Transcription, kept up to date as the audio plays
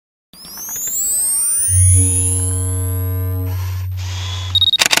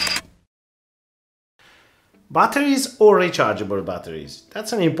Batteries or rechargeable batteries?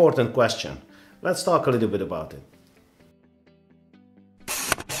 That's an important question. Let's talk a little bit about it.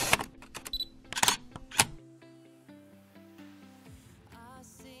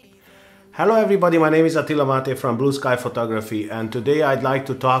 Hello everybody, my name is Attila Mate from Blue Sky Photography, and today I'd like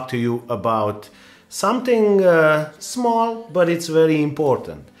to talk to you about something small, but it's very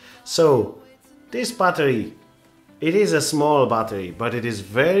important. So this battery, it is a small battery, but it is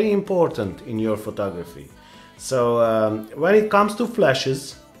very important in your photography. So when it comes to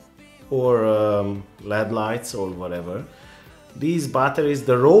flashes or LED lights or whatever, these batteries,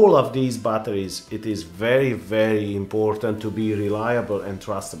 the role of these batteries, it is very important to be reliable and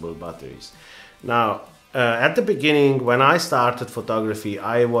trustable batteries. Now at the beginning, when I started photography,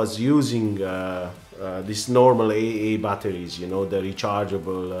 I was using these normal AA batteries, you know, the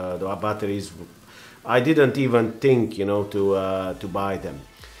rechargeable the batteries. I didn't even think, you know, to buy them.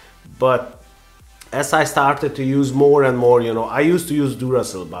 But as I started to use more and more, you know, I used to use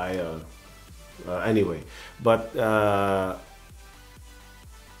Duracell anyway, but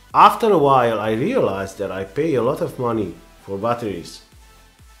after a while I realized that I pay a lot of money for batteries,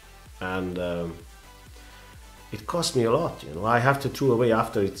 and it cost me a lot, you know. I have to throw away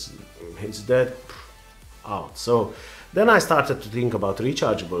after it's dead, out. So then I started to think about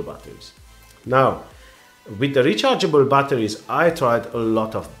rechargeable batteries. Now with the rechargeable batteries, I tried a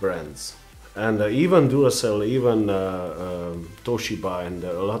lot of brands, and even Duracell, even Toshiba, and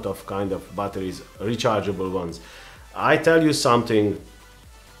a lot of kind of batteries, rechargeable ones. I tell you something,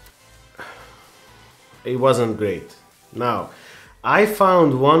 it wasn't great. Now I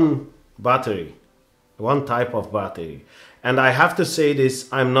found one battery, one type of battery, and I have to say this,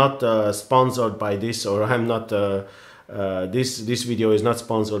 I'm not sponsored by this, or I'm not this video is not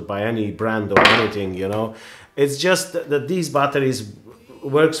sponsored by any brand or anything, you know. It's just that these batteries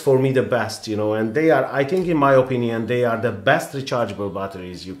works for me the best, you know, and they are, I think in my opinion, they are the best rechargeable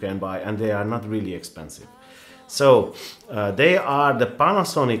batteries you can buy, and they are not really expensive. So they are the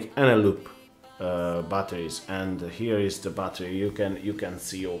Panasonic Eneloop batteries, and here is the battery. You can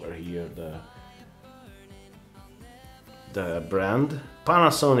see over here the brand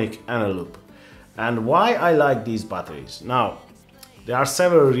Panasonic Eneloop. And why I like these batteries? Now there are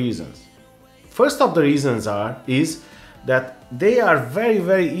several reasons. First of the reasons is that they are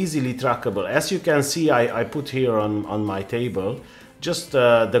very easily trackable. As you can see, I put here on my table just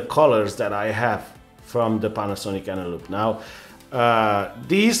the colors that I have from the Panasonic Eneloop. Now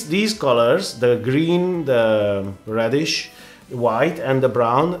these colors, the green, the reddish, white and the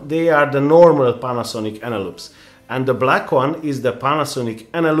brown, they are the normal Panasonic Eneloops, and the black one is the Panasonic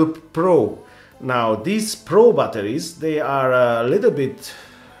Eneloop Pro. Now these Pro batteries, they are a little bit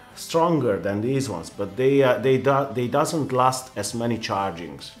stronger than these ones, but they doesn't last as many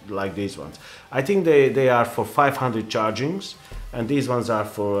chargings like these ones. I think they are for 500 chargings, and these ones are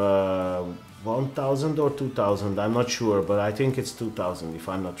for 1000 or 2000, I'm not sure, but I think it's 2000 if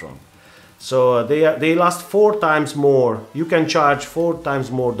I'm not wrong. So they last 4 times more. You can charge 4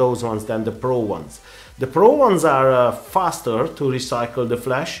 times more those ones than the Pro ones. The Pro ones are faster to recycle the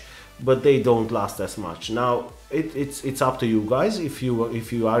flash, but they don't last as much. Now it's up to you guys. If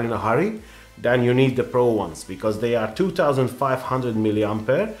you are in a hurry, then you need the Pro ones, because they are 2500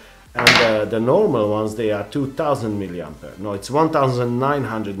 milliampere, and the normal ones, they are 2000 milliampere. No, it's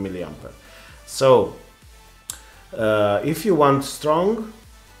 1900 milliampere. So if you want strong,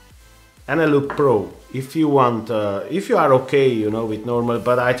 Eneloop Pro. If you want, if you are okay, you know, with normal,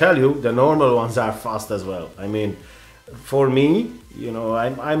 but I tell you, the normal ones are fast as well. I mean, for me, you know,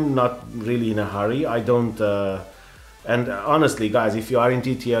 I'm not really in a hurry. I don't, and honestly, guys, if you are in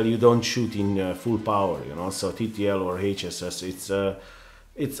TTL, you don't shoot in full power, you know. So TTL or HSS,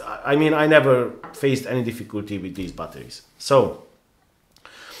 it's. I mean, I never faced any difficulty with these batteries. So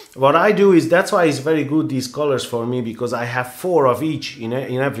what I do is, that's why it's very good, these colors for me, because I have 4 of each in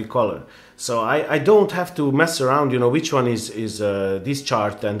every color. So I don't have to mess around, you know, which one is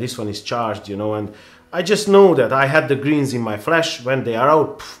discharged and this one is charged, you know, and I just know that I had the greens in my flash. When they are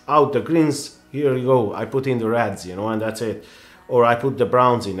out the greens, here you go, I put in the reds, you know, and that's it. Or I put the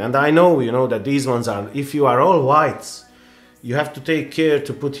browns in, and I know, you know, that these ones are, if you are all whites, you have to take care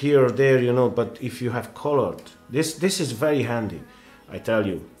to put here or there, you know, but if you have colored, this is very handy, I tell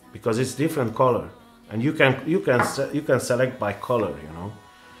you, because it's different color, and you can select by color, you know.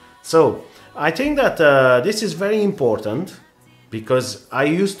 So I think that this is very important, because I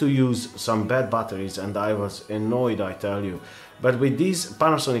used to use some bad batteries and I was annoyed, I tell you. But with these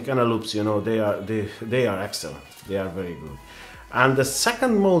Panasonic Eneloops, you know, they are excellent. They are very good. And the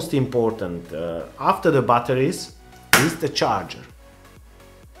second most important after the batteries is the charger.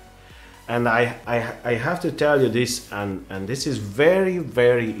 And I have to tell you this, and this is very,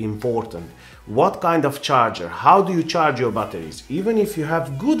 very important. What kind of charger? How do you charge your batteries? Even if you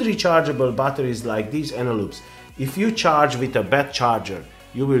have good rechargeable batteries like these Eneloops, if you charge with a bad charger,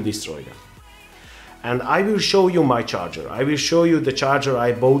 you will destroy them. And I will show you my charger. I will show you the charger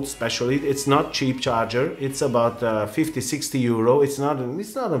I bought specially. It's not cheap charger. It's about 50-60 euro. It's not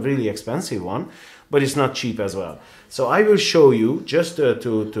a really expensive one, but it's not cheap as well. So I will show you just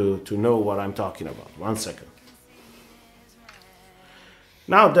to know what I'm talking about. 1 second.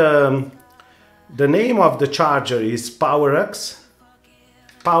 Now the name of the charger is PowerX.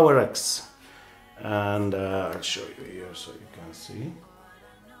 PowerX. And I'll show you here so you can see.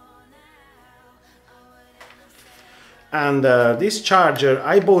 And this charger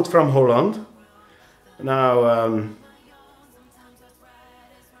I bought from Holland. Now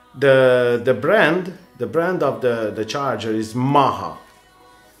the brand of the charger is Maha.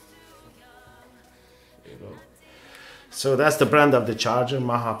 So that's the brand of the charger,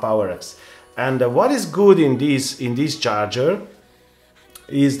 Maha PowerX. And what is good in this charger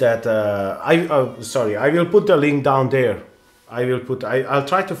is that I will put the link down there. I'll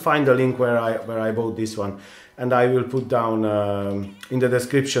try to find the link where I bought this one, and I will put down in the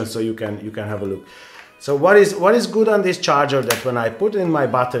description so you can have a look. So what is good on this charger, that when I put in my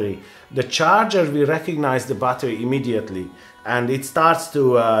battery, the charger will recognize the battery immediately and it starts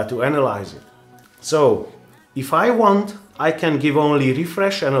to analyze it. So if I want, I can give only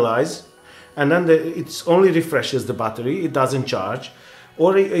refresh analyze, and then it only refreshes the battery, it doesn't charge.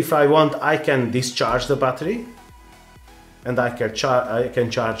 Or if I want, I can discharge the battery and I can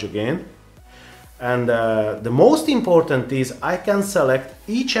charge again. And the most important is I can select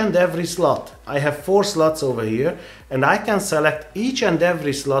each and every slot. I have 4 slots over here, and I can select each and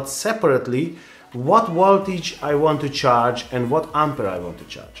every slot separately what voltage I want to charge and what ampere I want to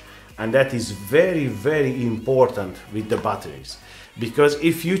charge. And that is very, very important with the batteries, because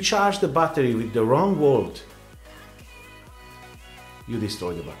if you charge the battery with the wrong volt, you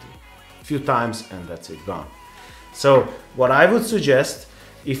destroy the battery a few times and that's it, gone. So what I would suggest,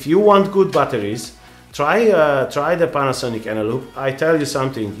 if you want good batteries, try the Panasonic Eneloop. I tell you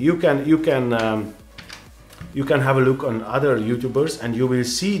something, you can have a look on other YouTubers and you will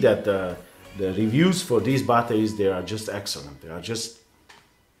see that the reviews for these batteries, they are just excellent. They are just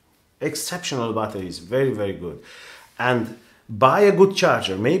exceptional batteries, very, very good. And buy a good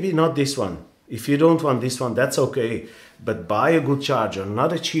charger, maybe not this one. If you don't want this one, that's okay, but buy a good charger,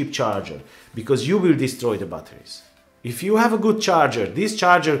 not a cheap charger, because you will destroy the batteries. If you have a good charger, this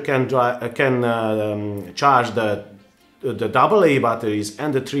charger can charge the AA batteries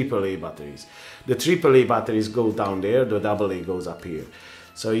and the AAA batteries. The AAA batteries go down there, the AA goes up here.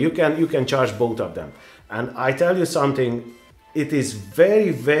 So you can charge both of them. And I tell you something, it is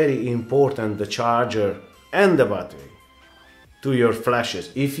very, very important, the charger and the battery, to your flashes.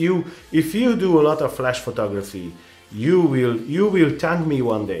 If you do a lot of flash photography, you will thank me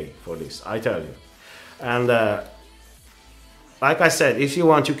one day for this, I tell you. And like I said, if you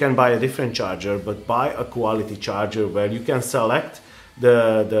want, you can buy a different charger, but buy a quality charger where you can select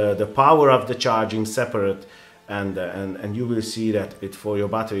the power of the charging separate, and you will see that for your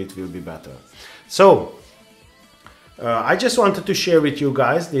battery it will be better. So I just wanted to share with you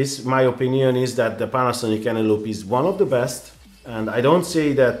guys this. My opinion is that the Panasonic Eneloop is one of the best, and I don't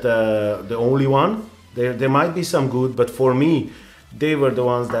say that the only one. There might be some good, but for me, they were the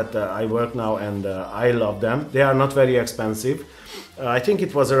ones that I work now, and I love them. They are not very expensive. I think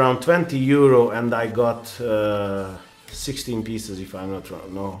it was around 20 euro, and I got 16 pieces, if I'm not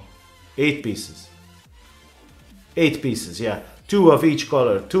wrong. No, 8 pieces. 8 pieces, yeah. 2 of each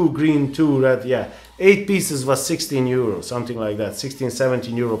color, 2 green, 2 red, yeah. 8 pieces was 16 euro, something like that. 16,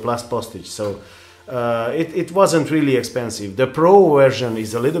 17 euro plus postage. So it wasn't really expensive. The Pro version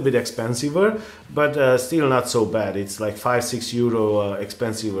is a little bit expensiver, but still not so bad. It's like 5-6 euro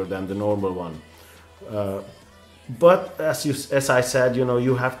expensiver than the normal one. But as I said, you know,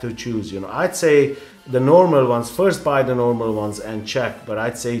 you have to choose. You know, I'd say the normal ones, first buy the normal ones and check, but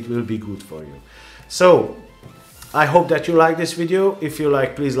I'd say it will be good for you. So I hope that you like this video. If you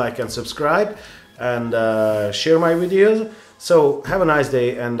like, please like and subscribe, and share my videos. So have a nice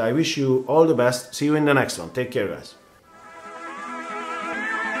day, and I wish you all the best. See you in the next one. Take care, guys.